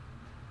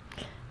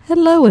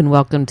Hello and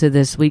welcome to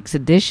this week's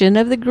edition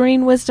of the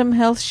Green Wisdom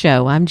Health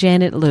Show. I'm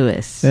Janet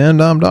Lewis.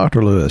 And I'm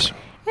Dr. Lewis.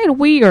 And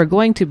we are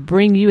going to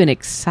bring you an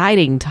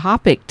exciting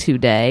topic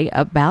today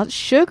about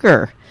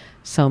sugar.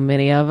 So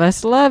many of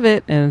us love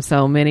it, and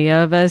so many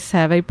of us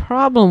have a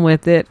problem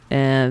with it,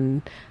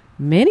 and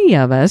many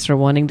of us are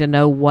wanting to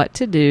know what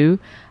to do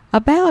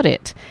about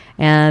it.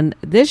 And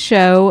this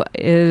show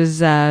is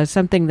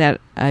something that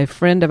a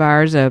friend of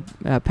ours, a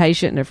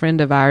patient and a friend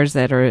of ours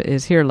that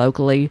is here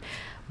locally,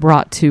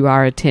 brought to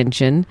our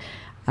attention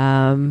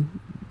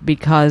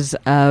because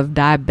of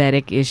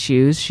diabetic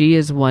issues. She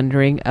is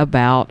wondering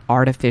about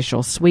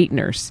artificial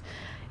sweeteners.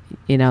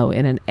 You know,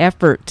 in an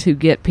effort to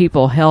get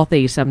people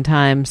healthy,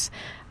 sometimes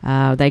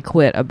they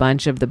quit a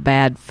bunch of the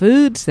bad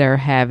foods they're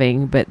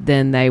having, but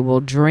then they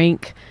will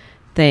drink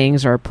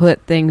things or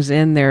put things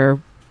in their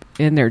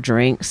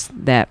drinks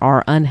that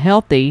are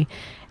unhealthy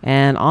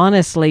and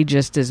honestly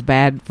just as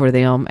bad for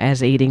them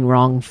as eating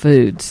wrong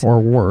foods. Or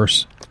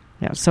worse.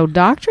 Yeah, so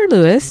Dr.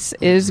 Lewis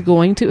is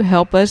going to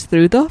help us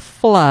through the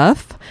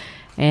fluff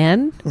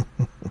and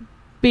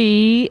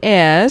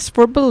BS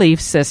for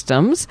belief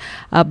systems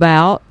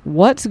about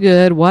what's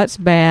good, what's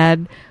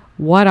bad,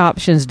 what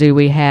options do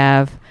we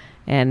have,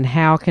 and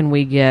how can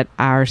we get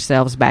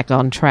ourselves back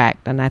on track.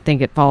 And I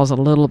think it falls a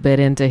little bit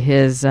into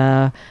his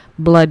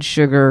blood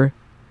sugar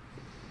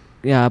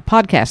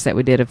podcast that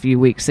we did a few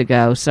weeks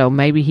ago. So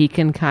maybe he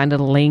can kind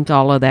of link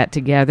all of that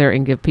together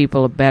and give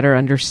people a better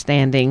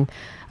understanding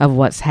of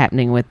what's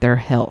happening with their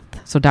health.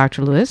 So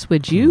Dr. Lewis,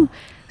 would you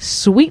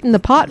sweeten the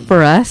pot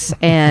for us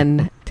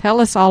and tell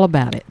us all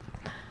about it?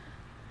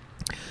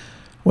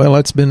 Well,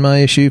 that's been my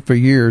issue for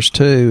years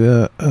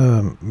too.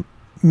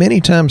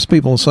 Many times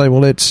people say,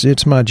 well,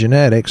 it's my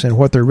genetics, and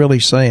what they're really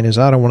saying is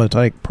I don't want to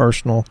take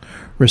personal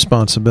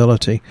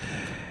responsibility.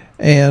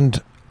 And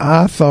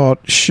I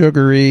thought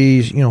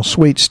sugary,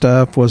 sweet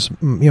stuff was,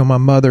 my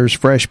mother's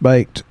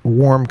fresh-baked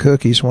warm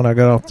cookies when I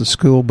got off the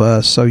school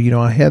bus. So,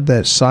 I had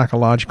that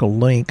psychological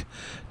link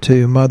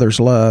to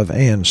mother's love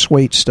and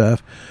sweet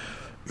stuff.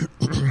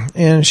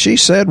 And she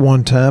said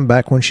one time,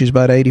 back when she's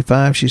about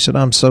 85, she said,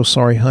 "I'm so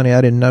sorry, honey, I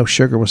didn't know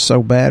sugar was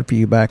so bad for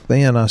you back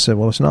then." I said,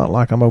 "Well, it's not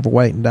like I'm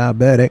overweight and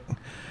diabetic."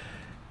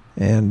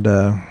 And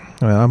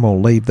I'm going to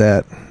leave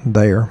that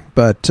there.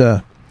 But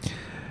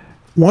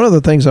one of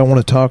the things I want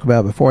to talk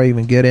about before I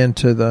even get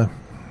into the,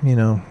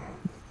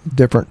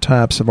 different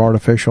types of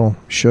artificial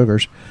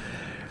sugars,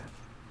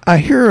 I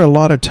hear a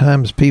lot of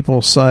times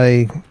people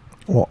say,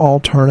 well,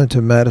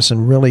 alternative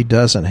medicine really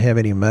doesn't have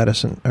any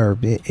medicine or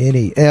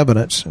any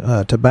evidence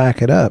to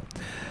back it up.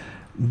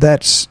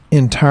 That's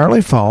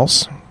entirely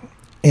false,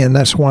 and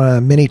that's why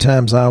many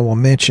times I will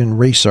mention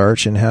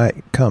research and how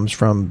it comes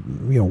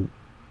from,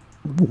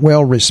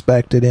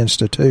 well-respected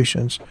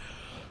institutions.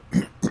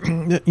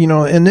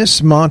 And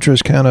this mantra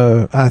is kind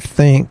of, I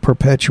think,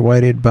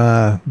 perpetuated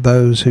by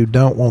those who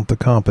don't want the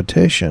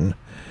competition.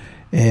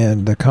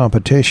 And the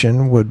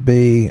competition would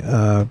be,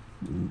 I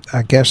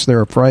guess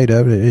they're afraid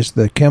of it, is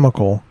the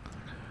chemical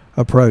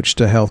approach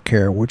to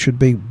healthcare, which would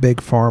be big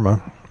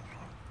pharma.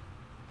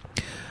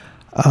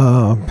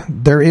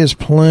 There is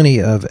plenty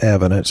of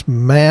evidence,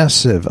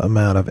 massive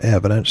amount of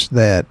evidence,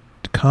 that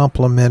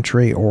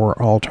complementary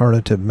or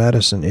alternative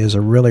medicine is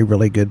a really,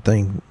 really good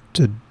thing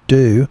to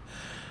do.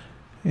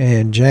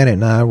 And Janet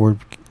and I were,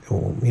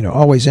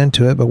 always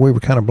into it, but we were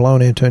kind of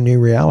blown into a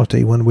new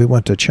reality when we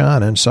went to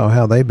China and saw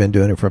how they've been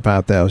doing it for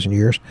 5,000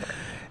 years.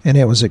 And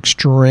it was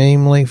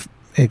extremely,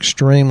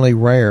 extremely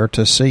rare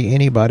to see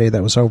anybody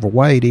that was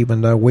overweight,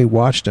 even though we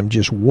watched them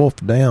just wolf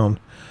down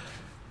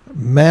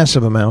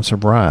massive amounts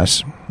of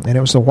rice. And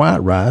it was the white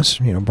rice.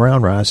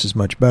 Brown rice is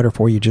much better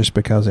for you just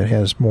because it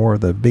has more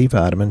of the B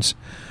vitamins.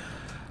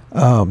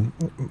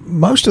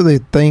 Most of the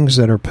things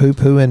that are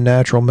poo-poo in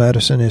natural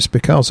medicine is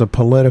because of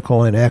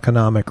political and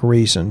economic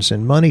reasons.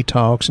 And money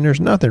talks, and there's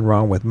nothing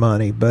wrong with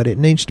money, but it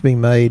needs to be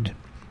made,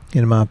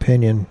 in my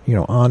opinion,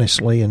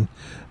 honestly, and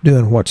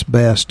doing what's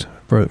best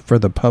for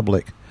the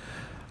public,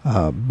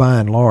 by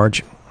and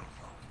large.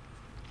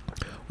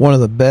 One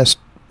of the best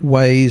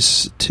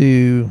ways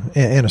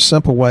and a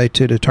simple way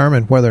to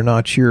determine whether or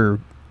not you're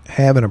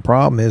having a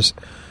problem is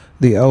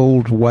the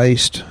old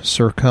waist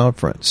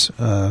circumference,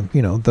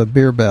 the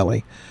beer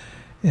belly.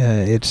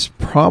 It's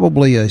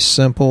probably a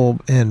simple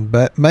and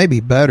maybe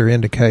better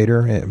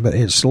indicator, but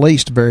it's at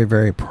least very,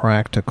 very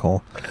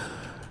practical.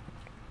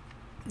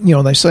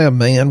 They say a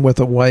man with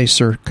a waist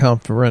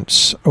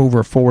circumference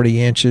over 40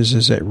 inches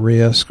is at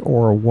risk,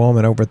 or a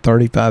woman over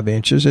 35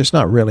 inches. It's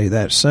not really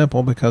that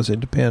simple because it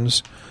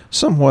depends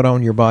somewhat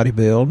on your body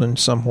build and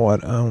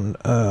somewhat on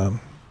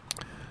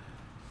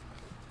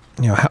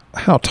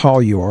how tall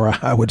you are,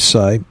 I would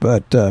say.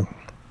 But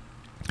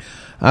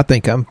I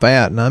think I'm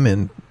fat, and I'm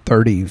in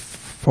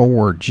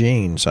 34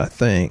 genes, I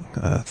think,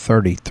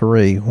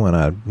 33 when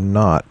I'm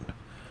not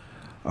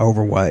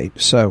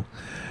overweight. So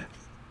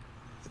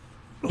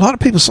a lot of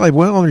people say,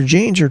 well, their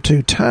genes are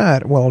too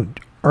tight. Well,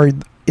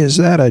 is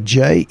that a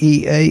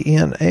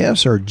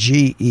Jeans or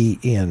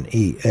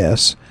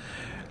Genes?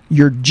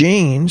 Your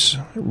genes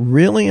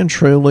really and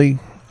truly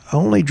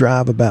only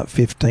drive about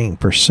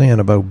 15%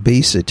 of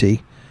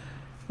obesity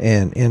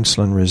and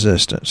insulin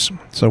resistance.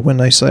 So when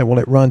they say, well,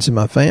 it runs in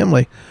my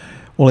family,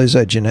 well, is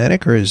that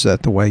genetic or is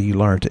that the way you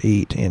learn to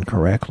eat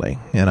incorrectly?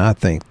 And I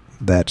think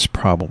that's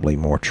probably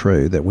more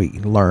true, that we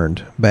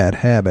learned bad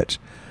habits.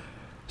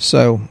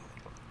 So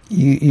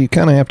you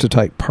kind of have to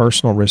take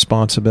personal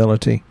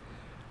responsibility.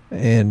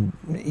 And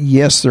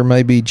yes, there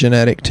may be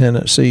genetic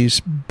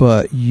tendencies,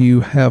 but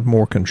you have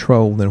more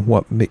control than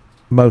what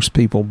most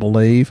people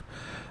believe.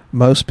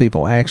 Most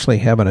people actually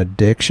have an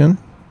addiction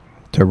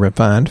to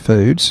refined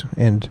foods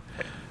and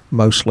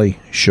mostly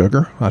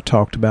sugar. I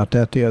talked about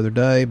that the other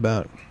day,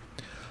 about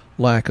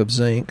lack of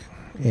zinc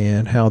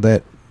and how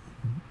that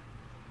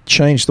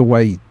changed the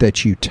way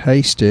that you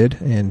tasted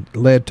and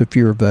led to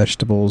fewer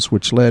vegetables,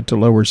 which led to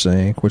lower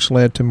zinc, which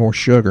led to more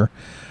sugar,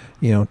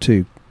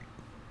 to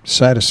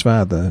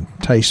satisfy the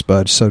taste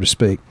buds, so to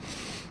speak.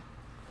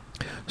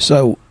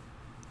 So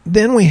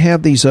then we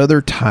have these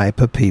other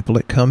type of people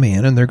that come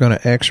in and they're going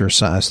to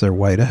exercise their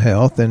way to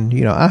health. And,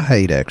 I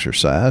hate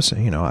exercise.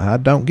 I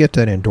don't get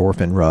that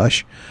endorphin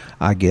rush.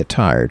 I get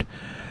tired.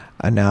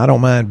 Now, I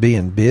don't mind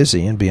being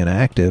busy and being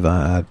active.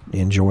 I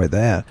enjoy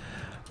that.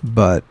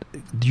 But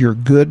your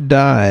good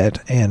diet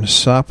and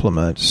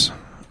supplements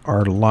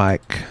are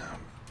like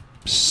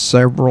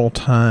several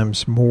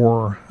times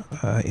more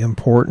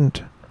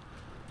important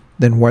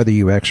than whether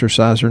you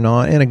exercise or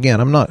not. And again,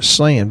 I'm not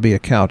saying be a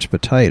couch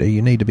potato.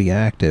 You need to be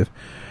active.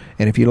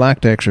 And if you like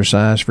to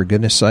exercise, for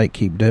goodness sake,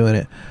 keep doing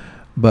it.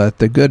 But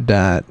the good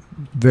diet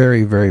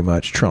very, very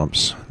much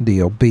trumps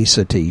the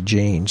obesity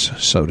genes,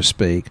 so to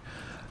speak.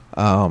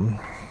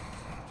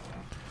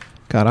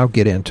 God, I'll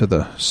get into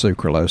the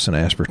sucralose and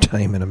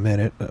aspartame in a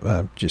minute.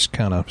 Just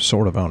kind of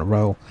sort of on a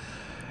roll.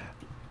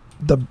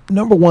 The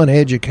number one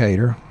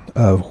educator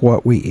of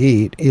what we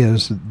eat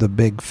is the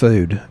big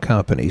food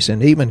companies.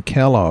 And even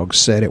Kellogg's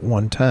said at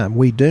one time,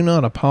 we do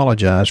not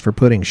apologize for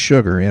putting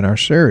sugar in our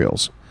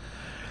cereals.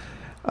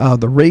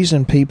 The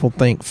reason people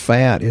think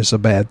fat is a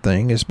bad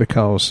thing is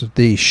because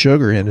the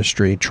sugar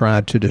industry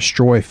tried to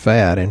destroy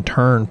fat and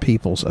turn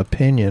people's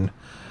opinion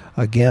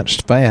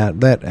against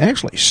fat. That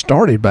actually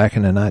started back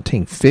in the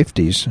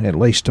 1950s, at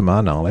least to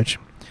my knowledge.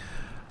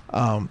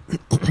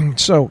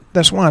 So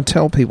that's why I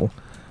tell people,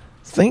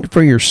 think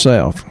for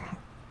yourself.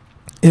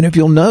 And if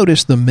you'll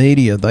notice the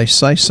media, they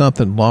say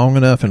something long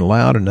enough and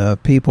loud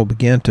enough, people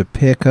begin to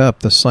pick up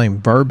the same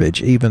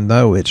verbiage, even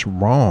though it's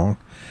wrong.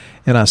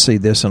 And I see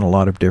this in a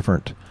lot of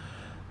different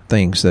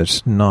things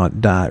that's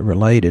not diet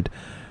related.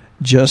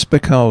 Just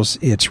because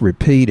it's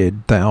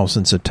repeated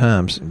thousands of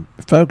times.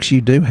 Folks, you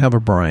do have a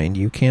brain.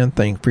 You can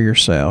think for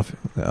yourself.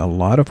 A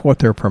lot of what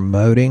they're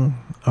promoting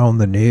on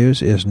the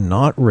news is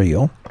not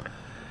real.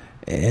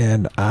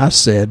 And I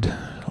said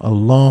a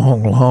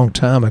long, long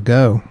time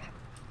ago,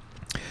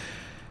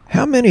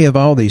 how many of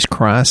all these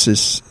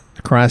crises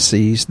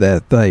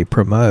that they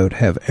promote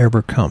have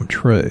ever come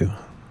true?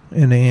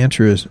 And the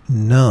answer is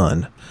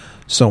none.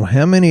 So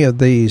how many of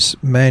these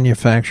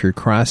manufactured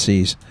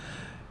crises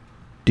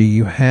do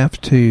you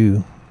have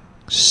to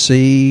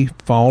see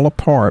fall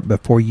apart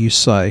before you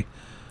say,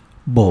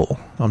 bull,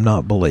 I'm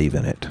not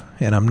believing it,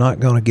 and I'm not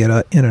going to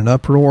get in an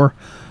uproar?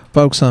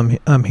 Folks,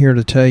 I'm here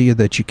to tell you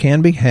that you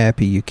can be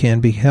happy, you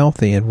can be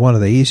healthy, and one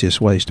of the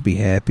easiest ways to be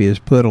happy is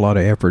put a lot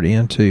of effort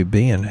into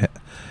being,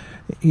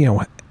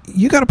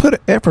 you got to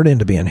put effort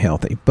into being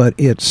healthy, but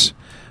it's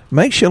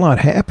makes you a lot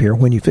happier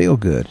when you feel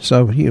good.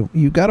 So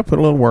you got to put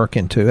a little work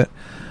into it.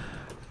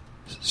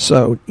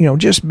 So,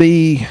 just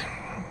be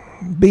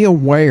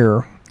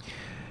aware.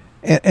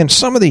 And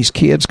some of these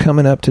kids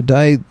coming up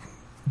today,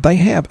 they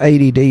have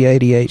ADD,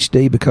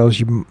 ADHD because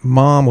your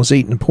mom was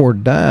eating a poor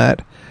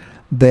diet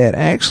that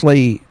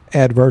actually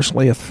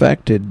adversely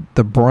affected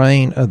the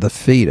brain of the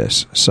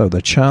fetus. So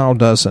the child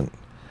doesn't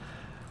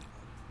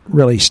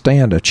really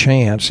stand a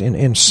chance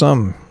in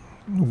some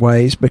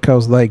ways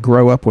because they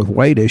grow up with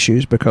weight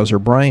issues because their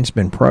brain's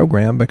been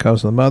programmed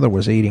because the mother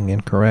was eating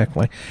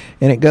incorrectly.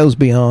 And it goes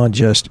beyond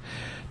just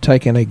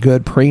taking a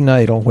good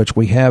prenatal, which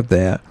we have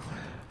that,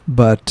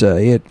 but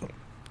the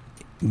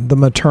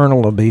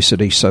maternal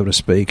obesity, so to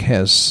speak,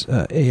 has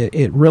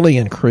it really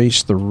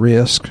increased the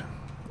risk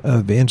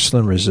of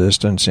insulin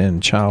resistance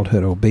and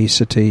childhood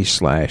obesity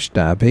 /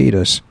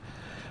 diabetes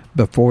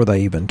before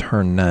they even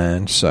turn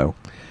 9. So,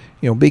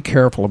 be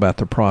careful about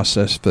the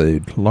processed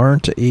food. Learn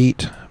to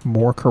eat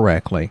more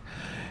correctly.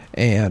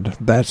 And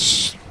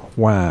that's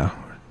why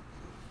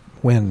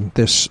when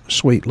this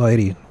sweet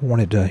lady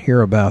wanted to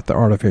hear about the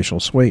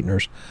artificial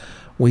sweeteners,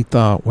 we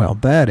thought, well,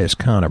 that is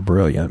kind of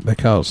brilliant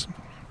because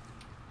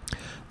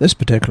this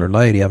particular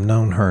lady, I've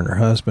known her and her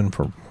husband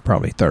for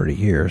probably 30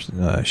 years.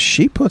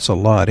 She puts a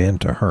lot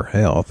into her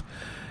health.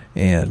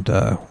 And,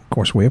 of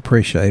course, we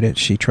appreciate it.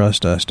 She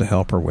trusts us to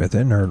help her with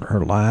it. And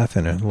her life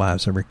and the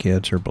lives of her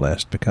kids are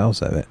blessed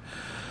because of it.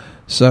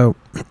 So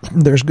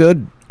there's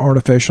good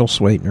artificial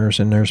sweeteners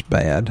and there's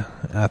bad.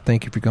 I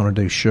think if you're going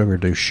to do sugar,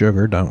 do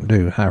sugar. Don't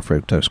do high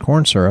fructose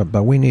corn syrup,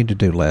 but we need to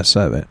do less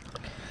of it.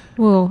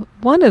 Well,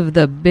 one of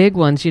the big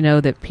ones,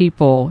 that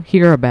people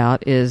hear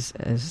about is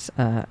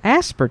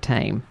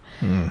aspartame.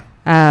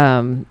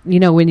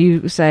 When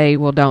you say,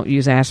 well, don't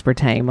use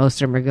aspartame,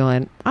 most of them are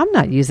going, I'm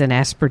not using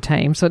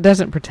aspartame, so it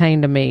doesn't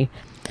pertain to me.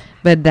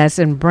 But that's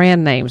in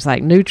brand names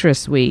like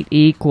NutraSweet,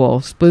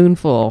 Equal,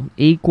 Spoonful,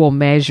 Equal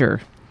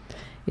Measure.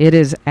 It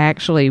is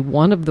actually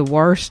one of the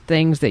worst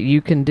things that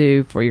you can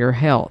do for your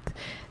health.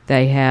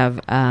 They have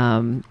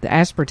the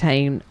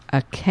aspartame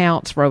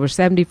accounts for over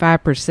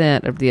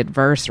 75% of the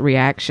adverse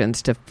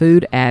reactions to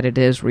food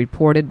additives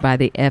reported by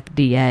the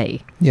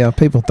FDA. Yeah,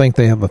 people think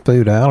they have a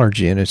food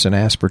allergy and it's an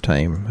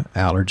aspartame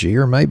allergy,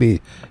 or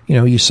maybe,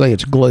 you say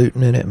it's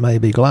gluten and it may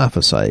be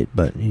glyphosate,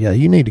 but yeah,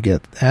 you need to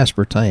get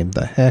aspartame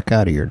the heck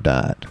out of your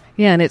diet.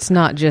 Yeah, and it's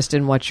not just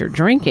in what you're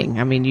drinking.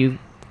 I mean, you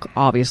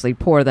obviously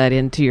pour that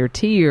into your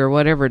tea or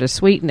whatever to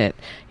sweeten it.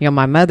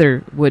 My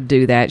mother would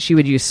do that. She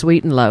would use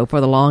Sweet and Low for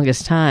the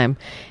longest time,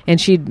 and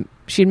she'd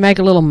make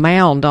a little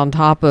mound on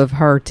top of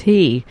her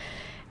tea,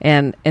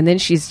 and then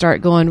she'd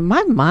start going,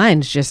 my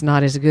mind's just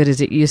not as good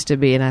as it used to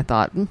be. And I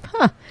thought, do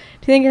you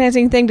think it has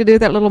anything to do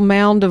with that little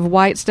mound of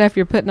white stuff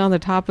you're putting on the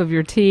top of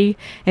your tea?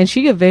 And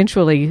she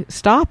eventually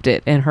stopped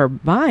it, and her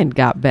mind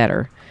got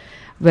better.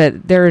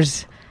 But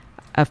there's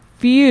a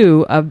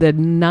few of the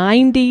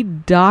 90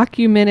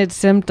 documented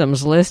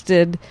symptoms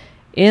listed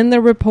in the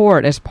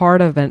report as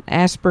part of an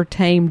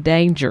aspartame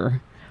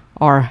danger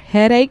are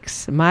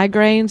headaches,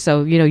 migraines.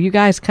 So, you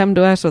guys come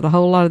to us with a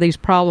whole lot of these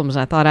problems.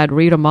 I thought I'd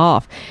read them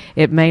off.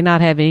 It may not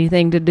have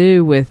anything to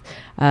do with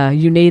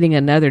you needing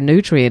another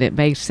nutrient. It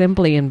may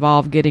simply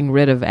involve getting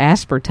rid of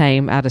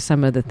aspartame out of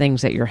some of the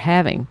things that you're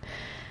having.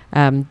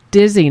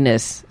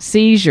 Dizziness,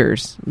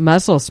 seizures,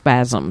 muscle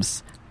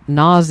spasms,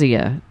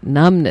 nausea,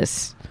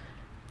 numbness,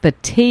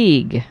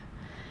 fatigue,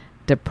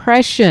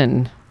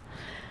 depression,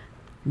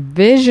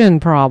 vision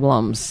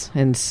problems,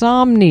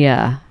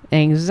 insomnia,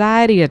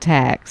 anxiety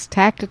attacks,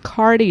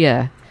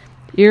 tachycardia,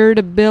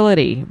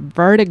 irritability,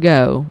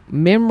 vertigo,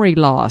 memory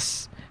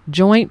loss,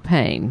 joint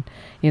pain.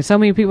 So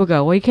many people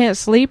go, well, you can't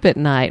sleep at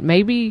night.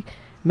 Maybe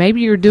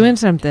you're doing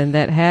something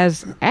that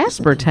has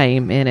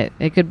aspartame in it.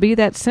 It could be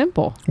that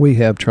simple. We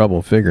have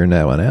trouble figuring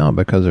that one out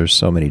because there's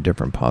so many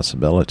different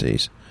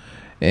possibilities.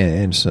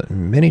 And so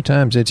many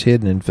times it's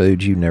hidden in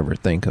foods you never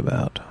think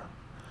about.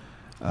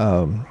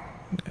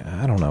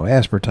 I don't know.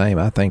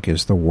 Aspartame, I think,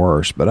 is the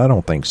worst, but I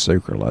don't think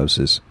sucralose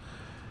is,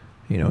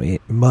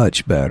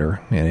 much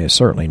better, and it's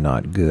certainly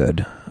not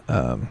good.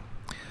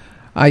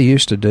 I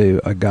used to do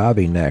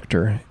agave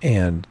nectar,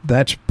 and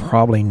that's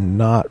probably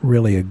not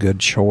really a good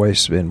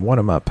choice. And one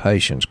of my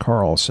patients,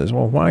 Carl, says,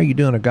 well, why are you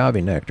doing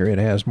agave nectar? It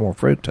has more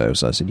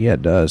fructose. I said, yeah,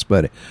 it does,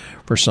 but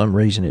for some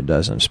reason it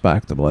doesn't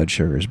spike the blood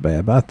sugar as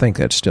bad. But I think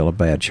that's still a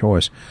bad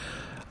choice.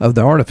 Of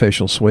the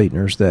artificial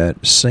sweeteners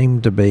that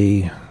seem to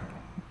be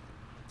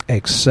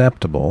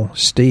acceptable,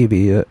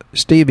 stevia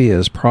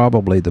is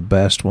probably the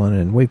best one,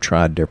 and we've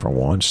tried different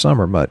ones.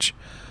 Some are much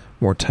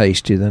more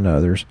tasty than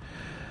others.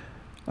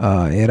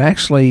 It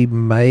actually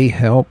may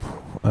help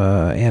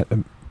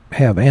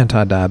have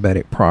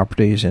anti-diabetic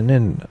properties, and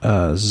then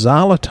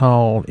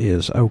xylitol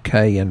is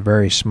okay in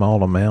very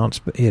small amounts,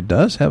 but it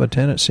does have a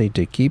tendency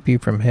to keep you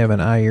from having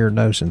eye, ear,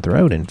 nose, and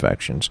throat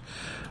infections.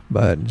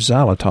 But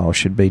xylitol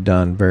should be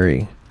done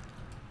very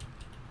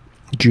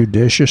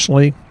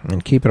judiciously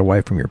and keep it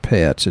away from your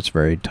pets. It's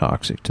very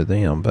toxic to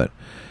them. But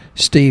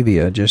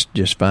stevia,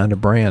 just find a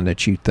brand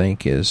that you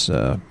think is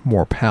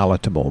more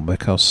palatable,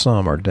 because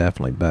some are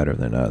definitely better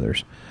than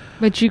others.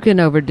 But you can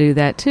overdo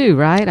that too,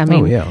 right? I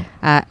mean, oh, yeah.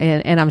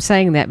 And I'm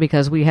saying that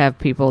because we have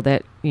people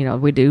that,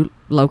 we do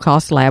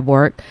low-cost lab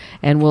work,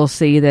 and we'll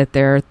see that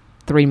their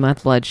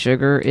 3-month blood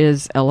sugar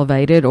is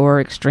elevated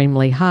or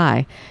extremely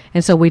high.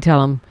 And so we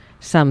tell them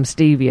some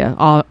stevia.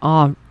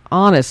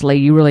 Honestly,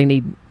 you really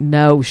need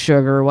no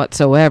sugar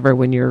whatsoever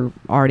when you're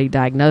already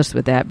diagnosed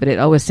with that, but it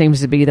always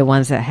seems to be the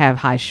ones that have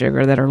high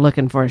sugar that are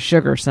looking for a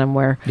sugar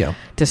somewhere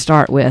to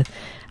start with.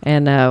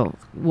 And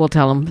we'll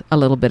tell them a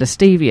little bit of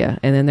stevia,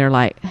 and then they're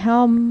like,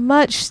 how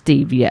much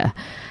stevia?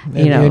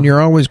 And you're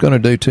always going to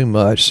do too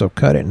much, so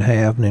cut it in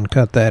half and then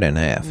cut that in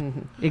half.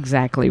 Mm-hmm.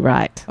 Exactly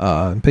right.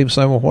 And people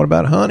say, well, what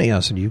about honey?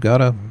 I said, you've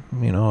got a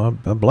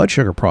blood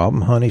sugar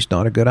problem. Honey's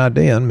not a good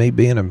idea. And me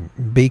being a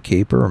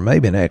beekeeper, or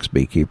maybe an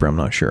ex-beekeeper, I'm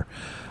not sure,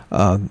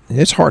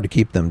 it's hard to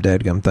keep them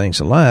deadgum things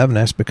alive, and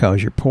that's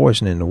because you're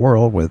poisoning the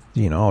world with,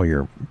 all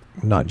your,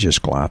 not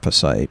just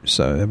glyphosate.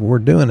 So we're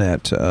doing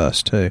that to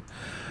us too.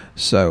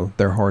 So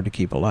they're hard to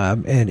keep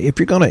alive. And if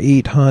you're going to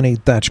eat honey,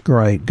 that's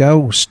great.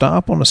 Go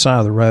stop on the side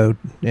of the road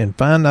and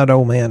find that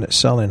old man that's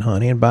selling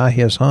honey and buy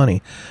his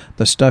honey.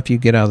 The stuff you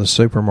get out of the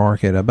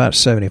supermarket, about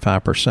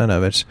 75%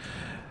 of it's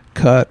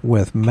cut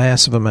with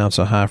massive amounts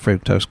of high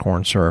fructose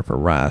corn syrup or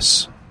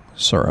rice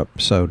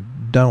syrup. So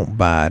don't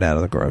buy it out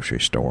of the grocery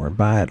store.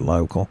 Buy it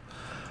local.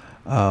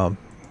 Yeah,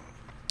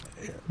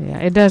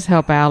 it does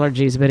help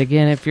allergies, but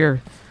again, if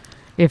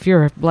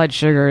your blood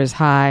sugar is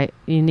high,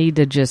 you need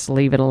to just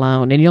leave it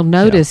alone. And you'll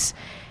notice,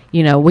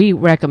 we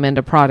recommend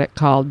a product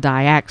called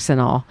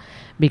Diaxanol,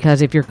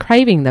 because if you're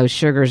craving those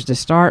sugars to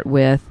start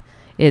with,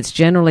 it's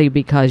generally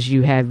because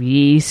you have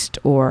yeast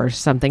or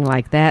something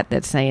like that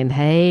that's saying,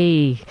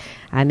 hey,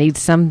 I need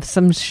some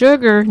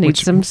sugar,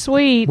 some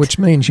sweet. Which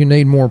means you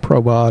need more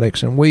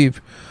probiotics, and we're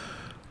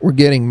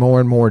getting more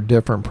and more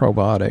different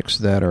probiotics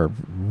that are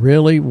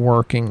really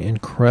working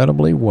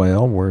incredibly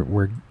well.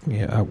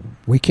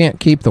 We can't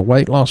keep the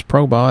weight loss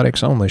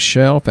probiotics on the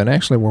shelf, and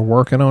actually we're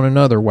working on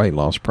another weight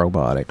loss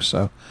probiotic.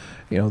 So,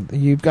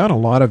 you've got a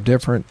lot of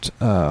different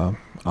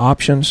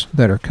options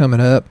that are coming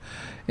up,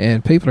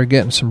 and people are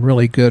getting some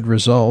really good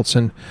results.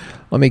 And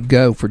let me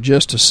go for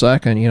just a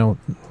second,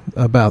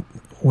 about,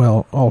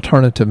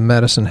 alternative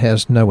medicine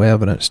has no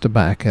evidence to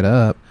back it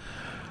up.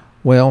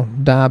 Well,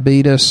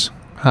 diabetes,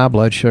 high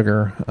blood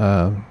sugar,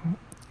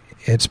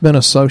 it's been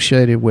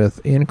associated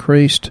with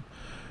increased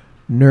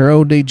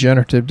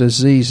neurodegenerative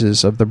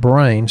diseases of the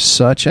brain,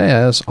 such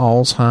as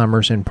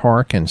Alzheimer's and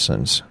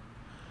Parkinson's.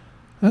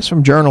 That's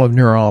from Journal of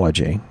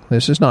Neurology.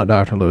 This is not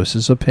Dr.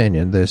 Lewis's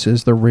opinion. This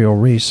is the real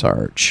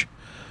research.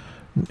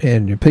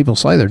 And people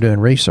say they're doing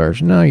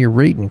research. No, you're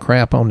reading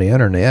crap on the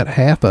internet.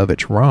 Half of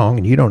it's wrong,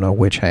 and you don't know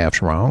which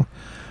half's wrong.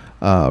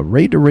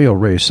 Read the real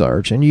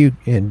research,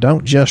 and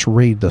don't just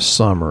read the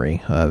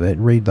summary of it.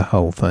 Read the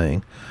whole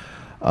thing.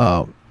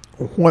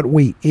 What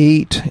we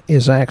eat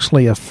is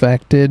actually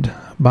affected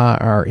by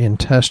our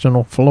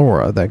intestinal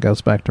flora. That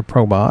goes back to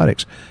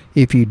probiotics.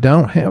 If you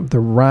don't have the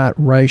right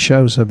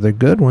ratios of the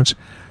good ones,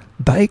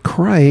 they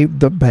crave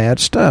the bad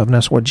stuff. And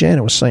that's what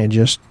Janet was saying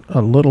just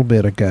a little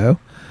bit ago.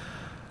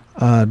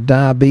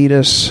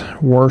 Diabetes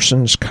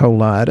worsens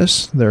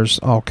colitis. There's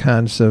all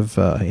kinds of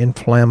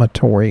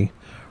inflammatory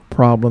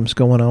problems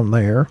going on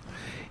there.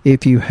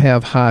 If you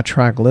have high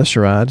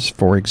triglycerides,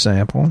 for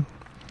example,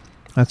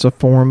 that's a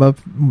form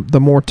of the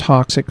more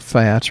toxic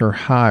fats are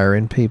higher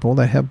in people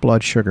that have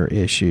blood sugar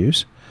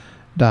issues,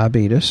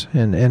 diabetes,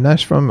 and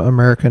that's from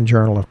American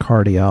Journal of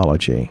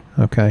Cardiology.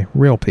 Okay,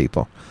 real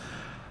people.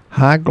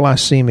 High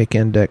glycemic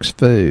index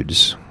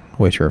foods,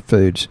 which are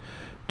foods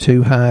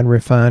too high in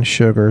refined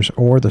sugars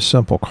or the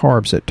simple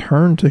carbs that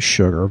turn to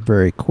sugar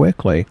very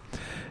quickly,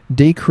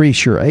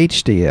 decrease your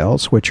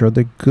HDLs, which are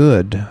the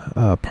good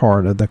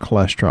part of the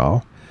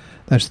cholesterol.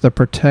 That's the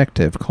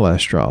protective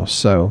cholesterol.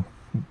 So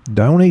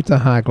don't eat the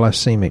high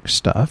glycemic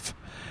stuff.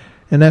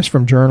 And that's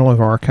from Journal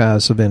of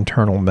Archives of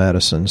Internal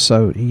Medicine.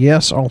 So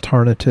yes,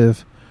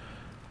 alternative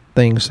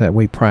things that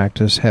we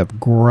practice have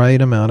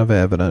great amount of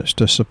evidence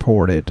to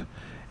support it.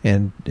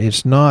 And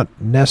it's not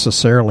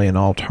necessarily an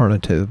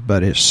alternative,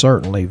 but it's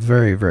certainly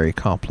very, very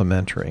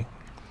complementary.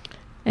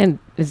 And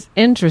it's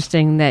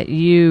interesting that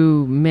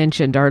you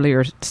mentioned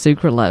earlier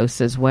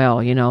sucralose as well.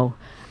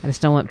 I just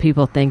don't want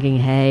people thinking,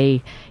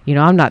 hey,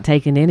 I'm not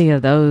taking any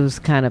of those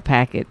kind of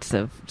packets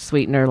of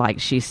sweetener like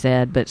she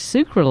said. But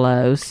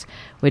sucralose,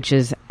 which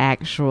is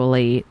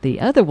actually the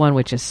other one,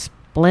 which is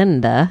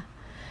Splenda,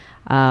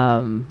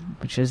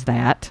 which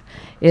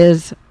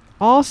is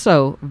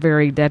also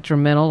very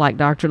detrimental. Like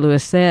Dr.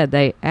 Lewis said,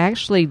 they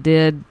actually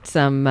did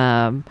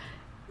some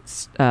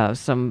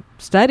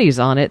studies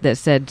on it that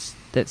said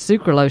that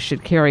sucralose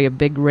should carry a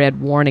big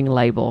red warning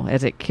label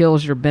as it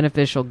kills your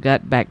beneficial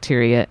gut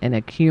bacteria and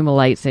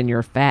accumulates in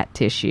your fat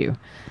tissue.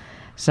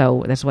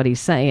 So that's what he's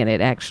saying.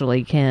 It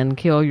actually can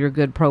kill your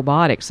good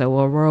probiotics. So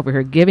while we're over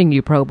here giving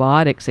you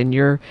probiotics and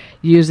you're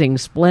using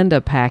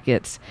Splenda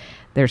packets,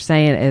 they're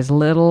saying as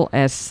little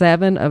as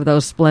 7 of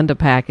those Splenda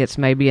packets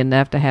may be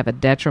enough to have a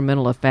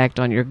detrimental effect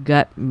on your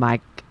gut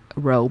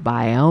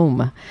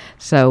microbiome.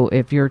 So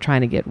if you're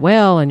trying to get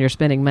well and you're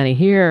spending money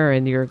here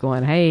and you're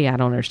going, hey, I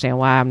don't understand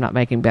why I'm not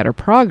making better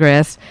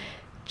progress,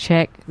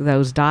 check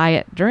those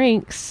diet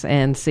drinks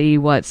and see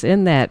what's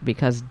in that,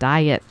 because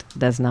diet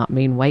does not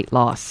mean weight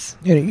loss.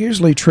 And it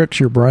usually tricks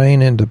your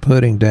brain into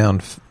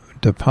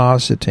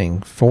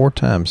depositing 4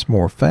 times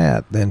more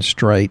fat than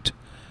straight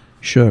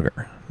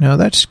sugar. Now,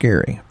 that's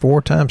scary.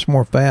 4 times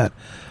more fat.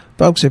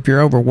 Folks, if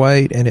you're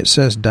overweight and it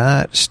says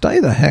diet, stay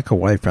the heck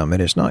away from it.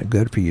 It's not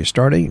good for you.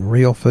 Start eating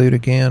real food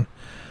again.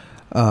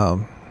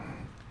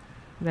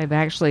 They've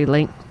actually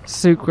linked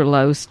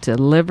sucralose to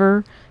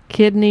liver,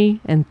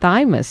 kidney, and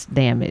thymus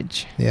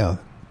damage. Yeah,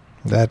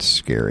 that's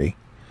scary.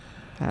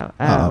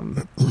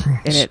 And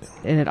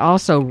it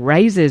also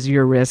raises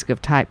your risk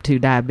of type 2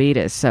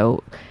 diabetes.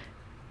 So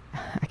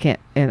I can't,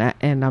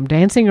 and I'm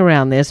dancing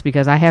around this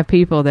because I have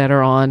people that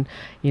are on,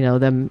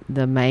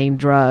 the main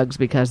drugs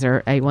because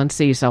their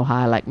A1C is so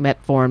high, like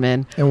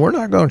metformin. And we're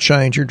not going to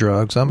change your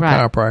drugs. I'm a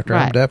chiropractor.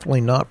 Right. I'm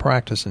definitely not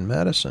practicing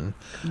medicine.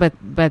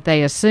 But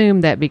they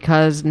assume that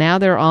because now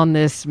they're on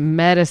this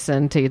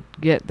medicine to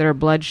get their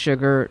blood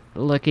sugar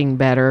looking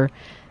better,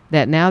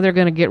 that now they're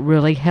going to get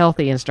really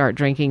healthy and start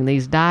drinking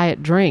these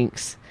diet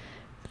drinks,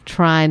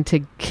 trying to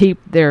keep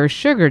their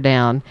sugar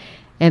down.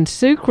 And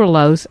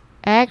sucralose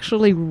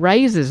actually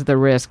raises the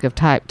risk of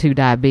type 2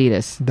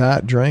 diabetes.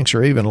 Diet drinks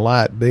or even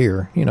light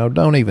beer,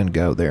 don't even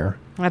go there.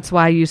 That's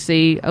why you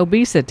see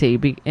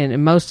obesity,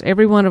 and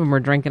every one of them are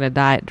drinking a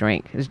diet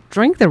drink.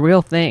 Drink the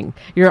real thing.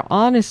 You're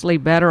honestly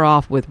better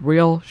off with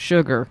real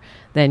sugar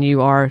than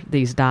you are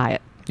these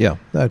diet. Yeah,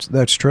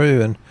 that's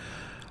true. And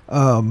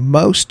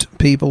Most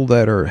people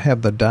that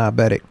have the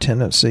diabetic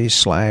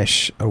tendencies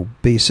 /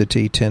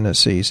 obesity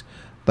tendencies,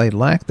 they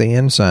lack the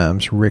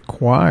enzymes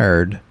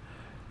required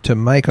to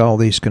make all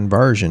these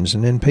conversions.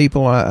 And then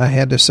people, I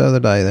had this other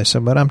day, they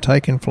said, but I'm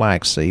taking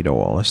flaxseed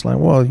oil. It's like,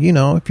 well,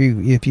 if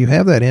you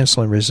have that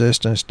insulin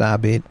resistance,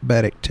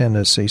 diabetic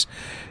tendencies,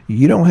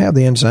 you don't have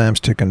the enzymes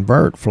to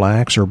convert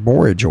flax or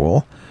borage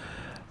oil.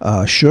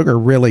 Sugar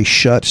really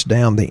shuts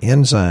down the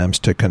enzymes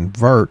to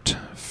convert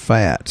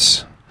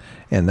fats.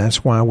 And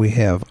that's why we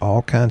have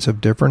all kinds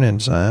of different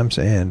enzymes.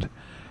 And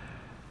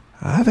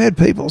I've had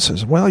people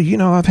say, well,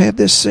 I've had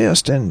this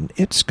cyst and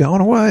it's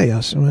gone away. I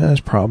said, well, that's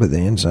probably the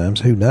enzymes.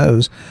 Who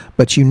knows?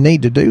 But you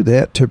need to do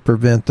that to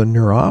prevent the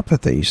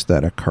neuropathies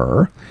that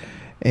occur.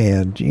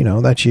 And,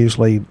 that's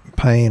usually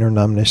pain or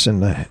numbness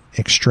in the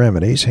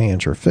extremities,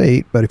 hands or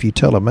feet. But if you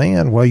tell a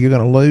man, well, you're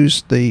going to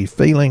lose the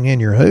feeling in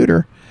your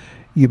hooter,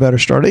 you better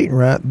start eating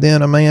right,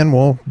 then a man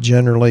will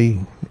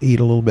generally eat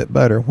a little bit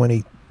better when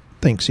he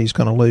thinks he's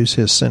going to lose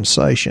his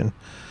sensation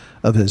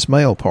of his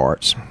male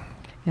parts.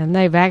 And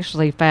they've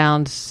actually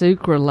found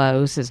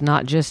sucralose is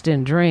not just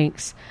in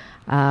drinks,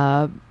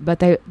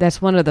 but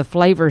that's one of the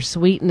flavor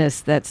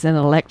sweetness that's in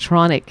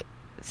electronic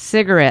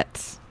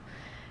cigarettes.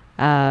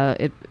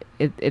 It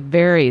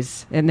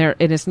varies, and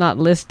it's not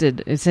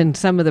listed. It's in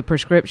some of the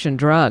prescription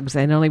drugs.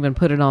 They don't even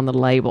put it on the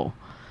label.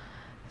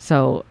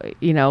 So,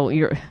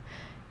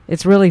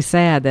 it's really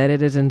sad that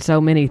it is in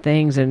so many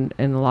things, and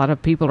a lot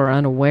of people are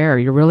unaware.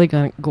 You're really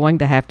going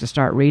to have to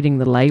start reading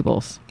the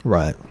labels.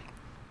 Right.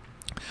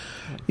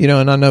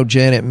 And I know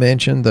Janet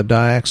mentioned the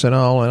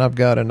Dioxanol, and I've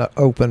got an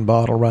open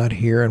bottle right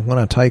here, and when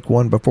I take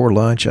one before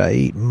lunch, I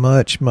eat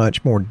much,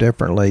 much more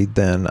differently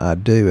than I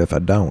do if I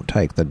don't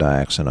take the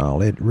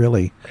Dioxanol. It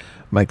really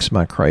makes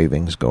my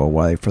cravings go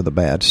away for the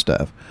bad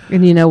stuff.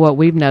 And what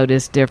we've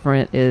noticed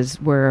different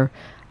is where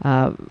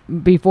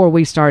before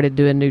we started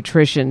doing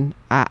nutrition,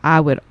 I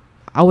would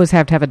always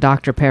have to have a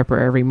Dr. Pepper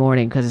every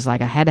morning because it's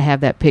like I had to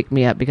have that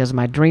pick-me-up because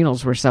my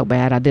adrenals were so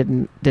bad. I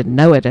didn't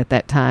know it at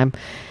that time.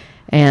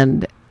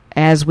 And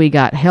as we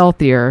got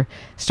healthier,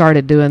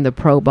 started doing the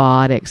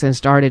probiotics and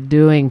started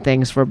doing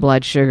things for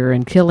blood sugar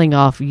and killing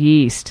off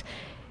yeast.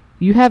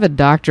 You have a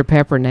Dr.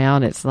 Pepper now,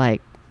 and it's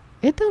like,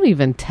 it don't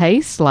even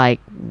taste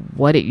like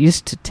what it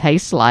used to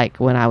taste like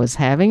when I was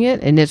having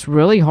it, and it's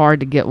really hard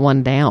to get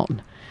one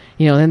down.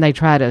 Then they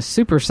try to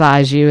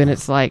supersize you, and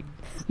it's like,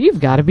 you've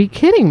got to be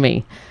kidding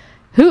me.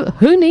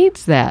 Who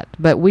needs that?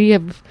 But we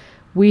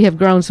have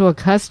grown so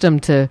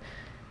accustomed to,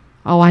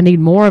 I need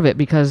more of it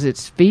because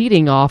it's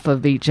feeding off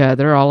of each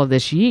other, all of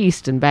this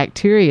yeast and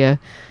bacteria.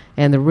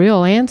 And the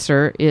real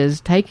answer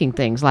is taking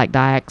things like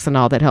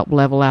Dioxanol that help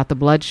level out the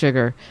blood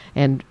sugar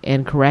and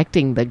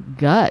correcting the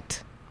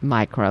gut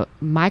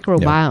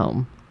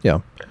microbiome.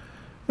 Yeah.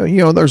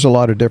 There's a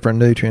lot of different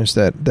nutrients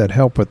that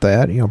help with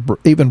that.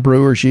 Even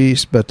brewer's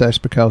yeast, but that's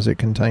because it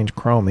contains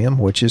chromium,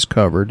 which is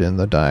covered in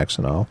the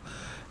Dioxanol.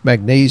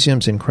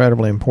 Magnesium's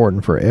incredibly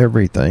important for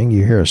everything.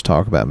 You hear us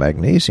talk about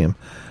magnesium.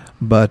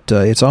 But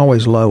it's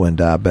always low in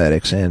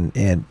diabetics,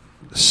 and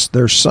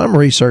there's some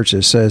research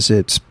that says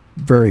it's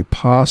very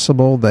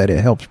possible that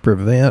it helps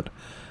prevent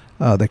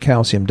the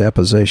calcium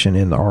deposition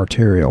in the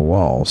arterial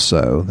walls.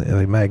 So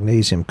the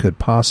magnesium could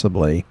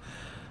possibly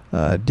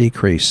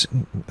decrease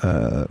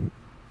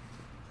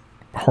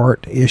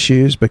heart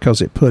issues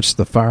because it puts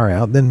the fire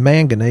out. Then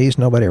manganese,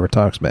 nobody ever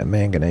talks about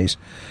manganese.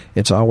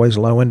 It's always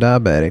low in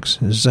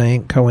diabetics.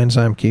 Zinc,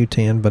 coenzyme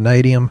Q10,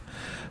 vanadium.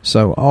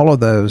 So all of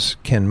those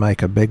can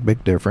make a big,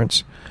 big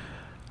difference.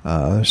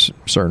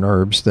 Certain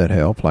herbs that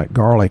help, like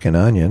garlic and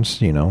onions,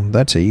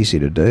 that's easy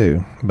to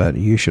do, but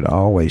you should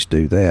always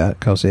do that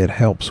because it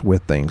helps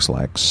with things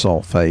like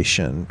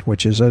sulfation,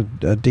 which is a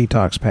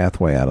detox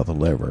pathway out of the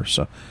liver.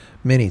 So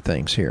many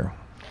things here.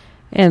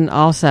 And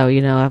also,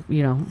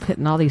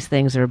 putting all these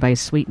things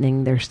everybody's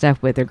sweetening their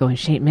stuff with, they're going,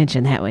 she ain't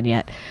mentioned that one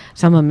yet.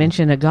 Someone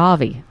mentioned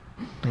agave.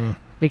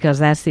 Because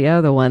that's the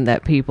other one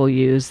that people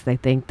use. They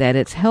think that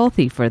it's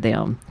healthy for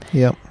them.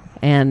 Yep.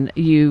 And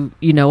you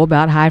know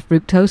about high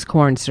fructose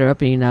corn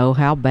syrup, and you know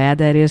how bad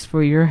that is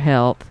for your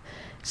health.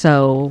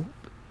 So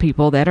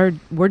people that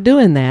were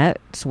doing that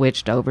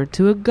switched over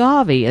to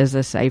agave as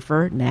a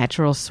safer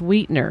natural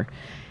sweetener.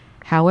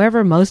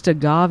 However, most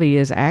agave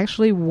is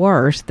actually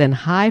worse than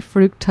high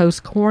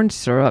fructose corn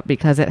syrup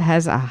because it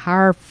has a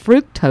higher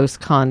fructose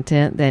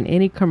content than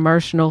any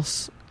commercial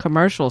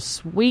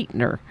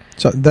sweetener.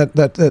 So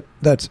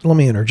that's let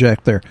me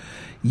interject there.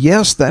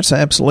 Yes, that's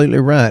absolutely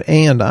right.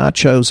 And I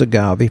chose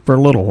agave for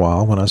a little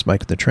while when I was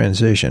making the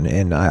transition,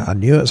 and I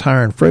knew it was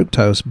higher in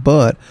fructose,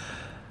 but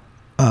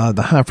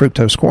the high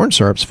fructose corn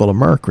syrup's full of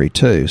mercury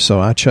too. So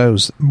I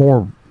chose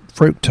more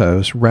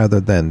fructose rather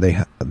than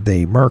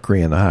the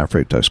mercury in the high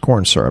fructose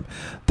corn syrup.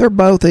 They're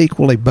both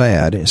equally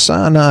bad.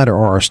 Cyanide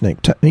or arsenic,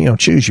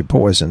 choose your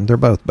poison. They're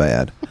both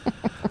bad.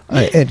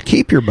 And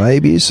keep your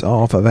babies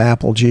off of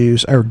apple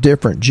juice or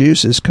different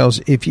juices,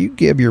 because if you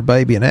give your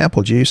baby an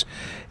apple juice,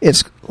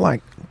 it's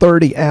like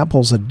 30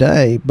 apples a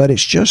day, but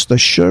it's just the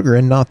sugar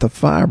and not the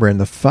fiber. And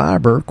the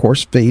fiber, of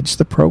course, feeds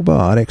the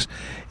probiotics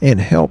and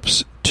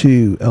helps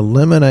to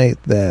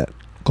eliminate that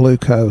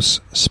glucose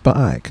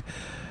spike.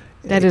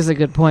 That is a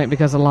good point,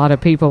 because a lot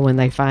of people, when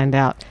they find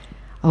out,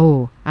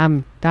 oh,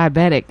 I'm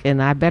diabetic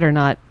and I better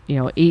not,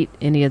 eat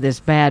any of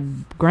this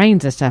bad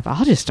grains and stuff,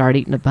 I'll just start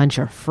eating a bunch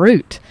of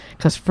fruit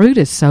because fruit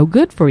is so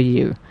good for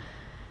you.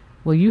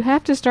 Well, you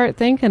have to start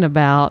thinking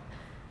about,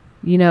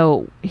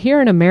 here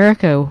in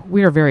America,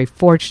 we are very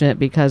fortunate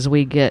because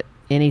we get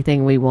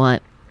anything we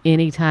want,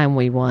 anytime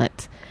we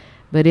want.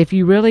 But if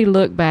you really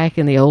look back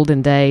in the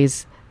olden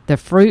days, the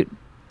fruit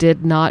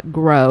did not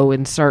grow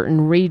in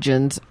certain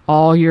regions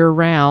all year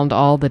round,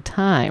 all the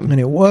time.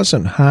 And it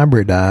wasn't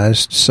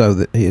hybridized, so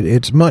that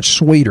it's much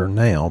sweeter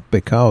now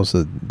because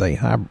they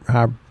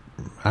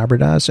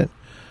hybridize it.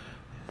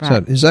 Right.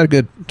 So is that a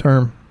good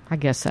term? I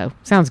guess so.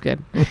 Sounds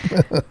good.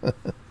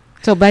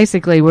 So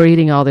basically, we're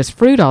eating all this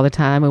fruit all the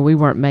time, and we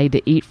weren't made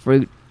to eat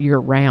fruit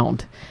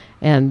year-round.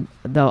 And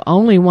the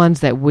only ones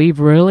that we've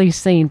really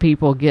seen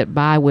people get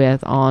by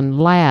with on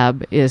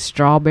lab is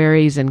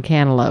strawberries and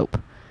cantaloupe.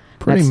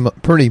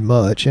 Pretty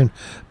much. And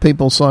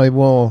people say,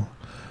 well,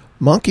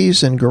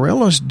 monkeys and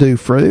gorillas do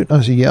fruit.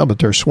 I say, yeah, but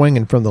they're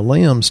swinging from the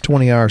limbs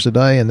 20 hours a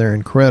day, and they're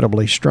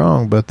incredibly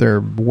strong, but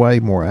they're way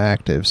more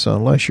active. So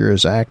unless you're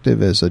as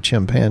active as a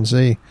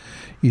chimpanzee,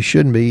 you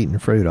shouldn't be eating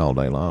fruit all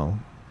day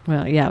long.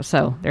 Well, yeah,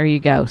 so there you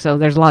go. So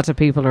there's lots of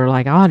people that are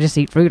like, oh, I just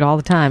eat fruit all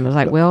the time. It's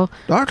like, well...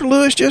 Dr.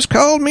 Lewis just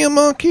called me a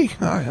monkey.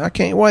 I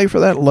can't wait for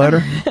that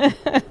letter.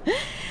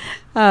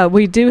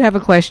 We do have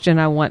a question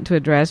I want to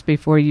address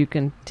before you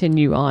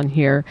continue on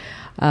here,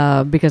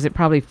 because it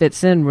probably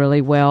fits in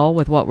really well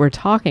with what we're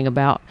talking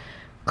about.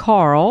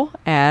 Carl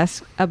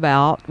asked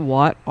about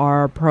what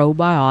are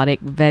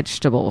probiotic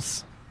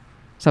vegetables.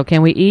 So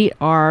can we eat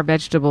our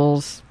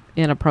vegetables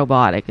in a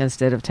probiotic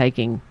instead of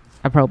taking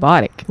a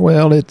probiotic?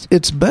 Well,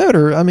 it's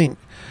better. I mean,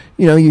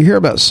 you hear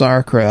about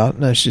sauerkraut,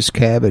 and that's just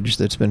cabbage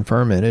that's been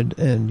fermented,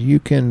 and you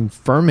can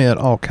ferment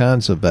all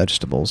kinds of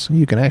vegetables.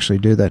 You can actually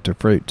do that to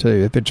fruit too.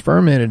 If it's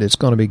fermented, it's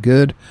going to be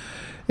good.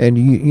 And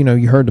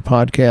you heard the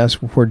podcast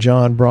where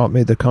John brought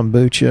me the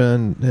kombucha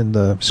and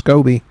the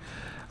SCOBY.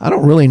 I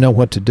don't really know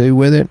what to do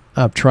with it.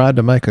 I've tried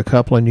to make a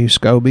couple of new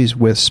SCOBYs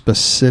with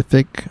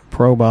specific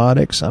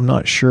probiotics. I'm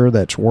not sure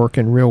that's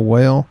working real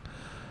well.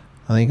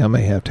 I think I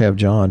may have to have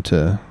John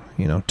to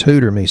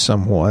tutor me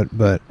somewhat,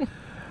 but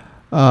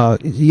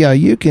yeah,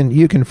 you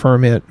can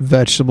ferment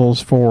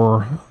vegetables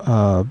for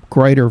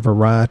greater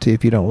variety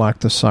if you don't like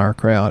the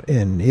sauerkraut,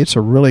 and it's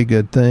a really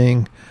good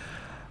thing.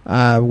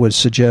 I would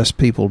suggest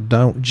people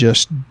don't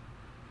just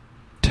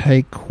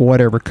take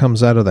whatever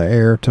comes out of the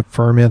air to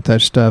ferment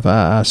that stuff.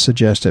 I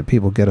suggest that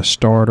people get a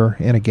starter,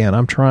 and again,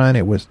 I'm trying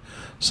it with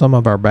some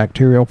of our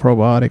bacterial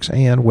probiotics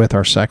and with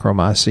our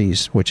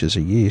Saccharomyces, which is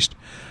a yeast.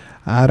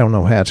 I don't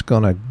know how it's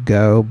going to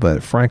go,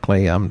 but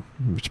frankly,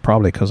 it's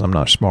probably because I'm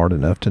not smart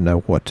enough to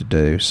know what to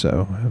do.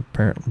 So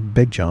apparently,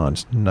 Big John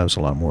knows a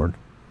lot more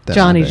than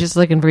Johnny's I do. just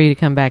looking for you to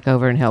come back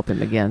over and help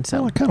him again. So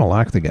Well, I kind of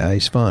like the guy.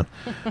 He's fun.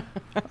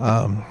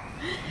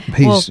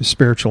 He's a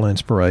spiritual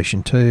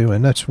inspiration, too,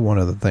 and that's one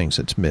of the things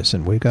that's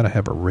missing. We've got to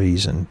have a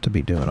reason to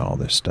be doing all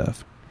this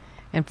stuff.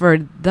 And for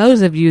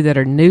those of you that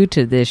are new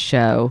to this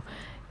show,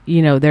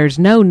 there's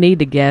no need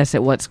to guess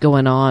at what's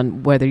going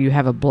on, whether you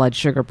have a blood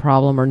sugar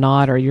problem or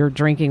not, or you're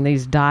drinking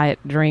these diet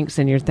drinks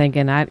and you're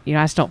thinking, I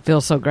just don't feel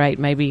so great.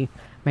 Maybe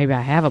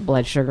I have a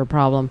blood sugar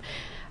problem.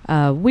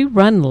 We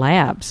run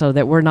labs so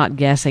that we're not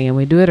guessing, and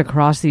we do it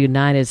across the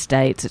United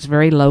States. It's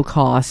very low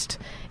cost.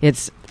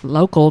 It's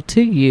local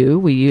to you.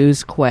 We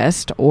use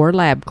Quest or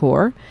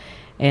LabCorp,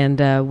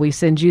 and we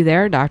send you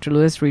there. Dr.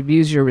 Lewis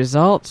reviews your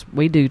results.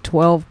 We do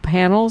 12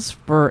 panels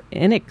for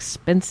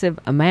inexpensive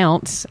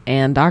amounts,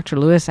 and Dr.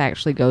 Lewis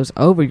actually goes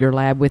over your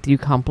lab with you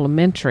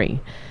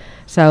complimentary.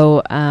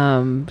 So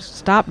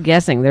stop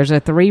guessing. There's a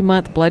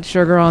 3-month blood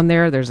sugar on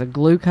there. There's a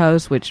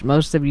glucose, which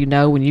most of you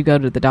know when you go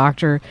to the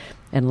doctor,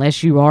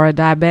 unless you are a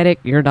diabetic,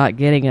 you're not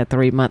getting a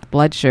 3-month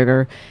blood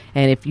sugar.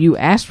 And if you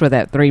ask for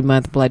that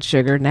 3-month blood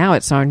sugar, now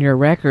it's on your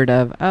record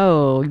of,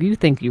 oh, you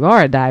think you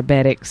are a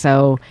diabetic,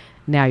 so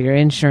now your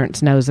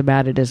insurance knows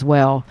about it as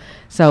well.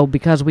 So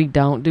because we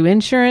don't do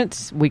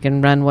insurance, we can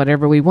run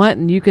whatever we want,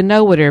 and you can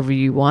know whatever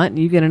you want, and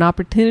you get an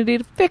opportunity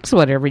to fix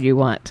whatever you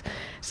want.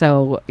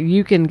 So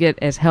you can get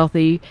as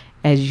healthy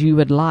as you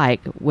would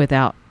like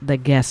without the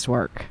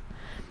guesswork.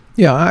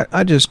 Yeah,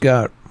 I just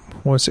got,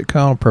 what's it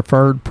called,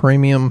 preferred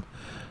premium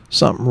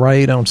something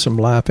rate on some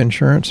life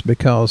insurance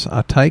because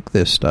I take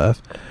this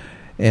stuff.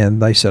 And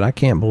they said, I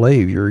can't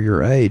believe you're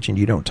your age and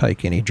you don't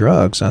take any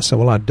drugs. I said,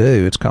 well, I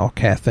do. It's called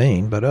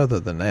caffeine. But other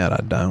than that,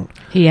 I don't.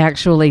 He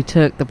actually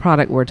took the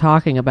product we're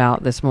talking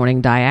about this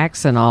morning,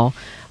 Diaxanol,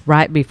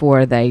 right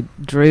before they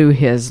drew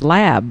his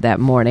lab that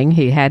morning.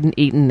 He hadn't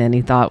eaten, and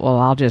he thought, well,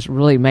 I'll just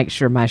really make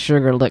sure my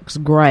sugar looks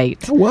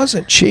great. I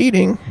wasn't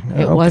cheating.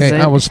 It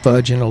wasn't. I was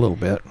fudging a little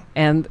bit.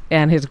 And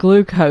his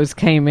glucose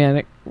came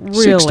in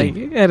really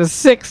 60. at a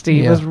 60.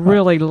 Yeah. It was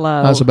really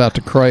low. I was about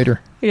to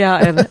crater.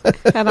 Yeah, and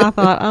I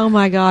thought, oh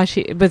my gosh,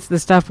 but the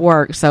stuff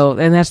works. So,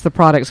 and that's the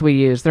products we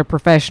use. They're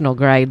professional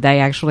grade.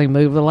 They actually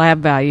move the lab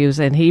values,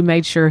 and he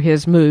made sure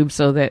his moved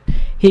so that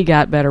he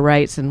got better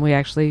rates. And we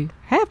actually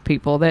have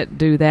people that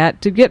do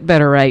that to get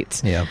better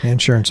rates. Yeah,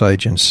 insurance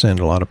agents send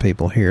a lot of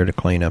people here to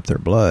clean up their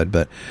blood.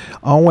 But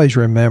always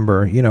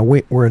remember,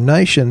 we're a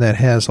nation that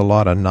has a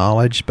lot of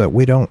knowledge, but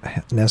we don't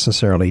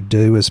necessarily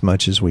do as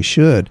much as we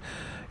should.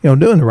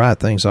 Doing the right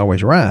thing's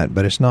always right,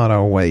 but it's not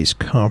always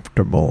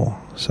comfortable.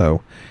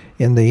 So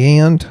in the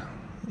end,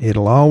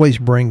 it'll always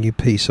bring you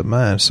peace of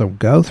mind. So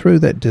go through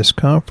that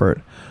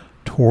discomfort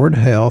toward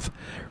health.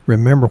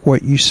 Remember,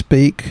 what you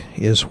speak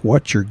is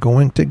what you're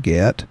going to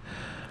get.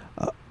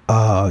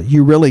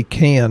 You really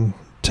can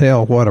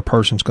tell what a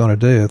person's going to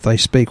do. If they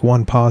speak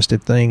one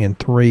positive thing and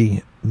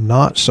 3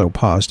 not so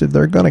positive,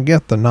 they're going to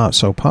get the not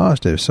so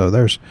positive. So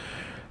there's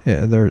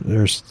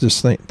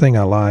this thing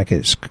I like.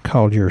 It's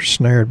called "You're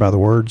snared by the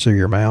words of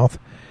your mouth.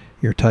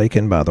 You're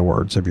taken by the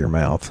words of your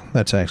mouth."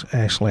 That's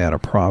actually out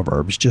of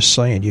Proverbs. Just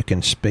saying, you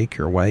can speak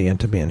your way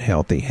into being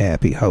healthy,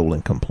 happy, whole,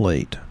 and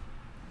complete.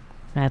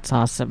 That's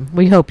awesome.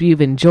 We hope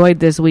you've enjoyed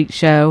this week's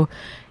show.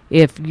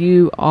 If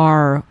you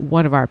are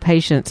one of our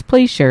patients,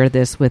 please share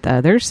this with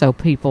others so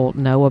people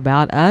know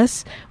about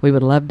us. We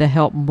would love to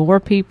help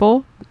more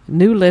people.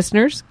 New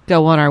listeners,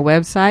 go on our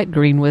website,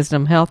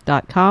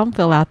 greenwisdomhealth.com,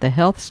 fill out the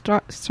health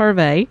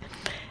survey,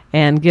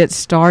 and get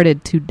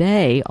started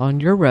today on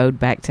your road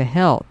back to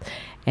health.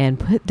 And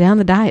put down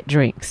the diet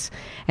drinks.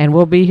 And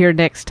we'll be here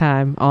next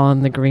time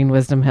on the Green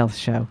Wisdom Health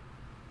Show.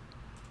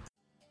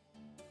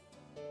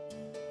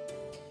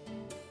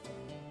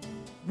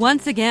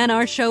 Once again,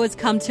 our show has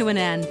come to an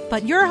end,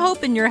 but your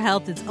hope in your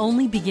health is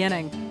only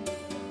beginning.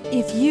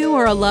 If you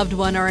or a loved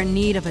one are in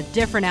need of a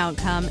different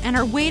outcome and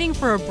are waiting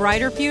for a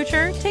brighter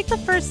future, take the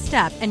first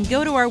step and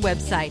go to our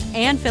website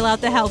and fill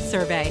out the health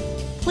survey.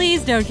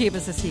 Please don't keep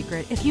us a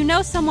secret. If you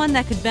know someone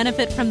that could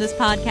benefit from this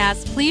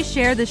podcast, please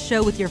share this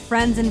show with your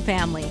friends and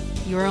family.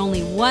 You are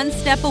only one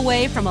step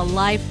away from a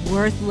life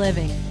worth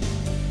living.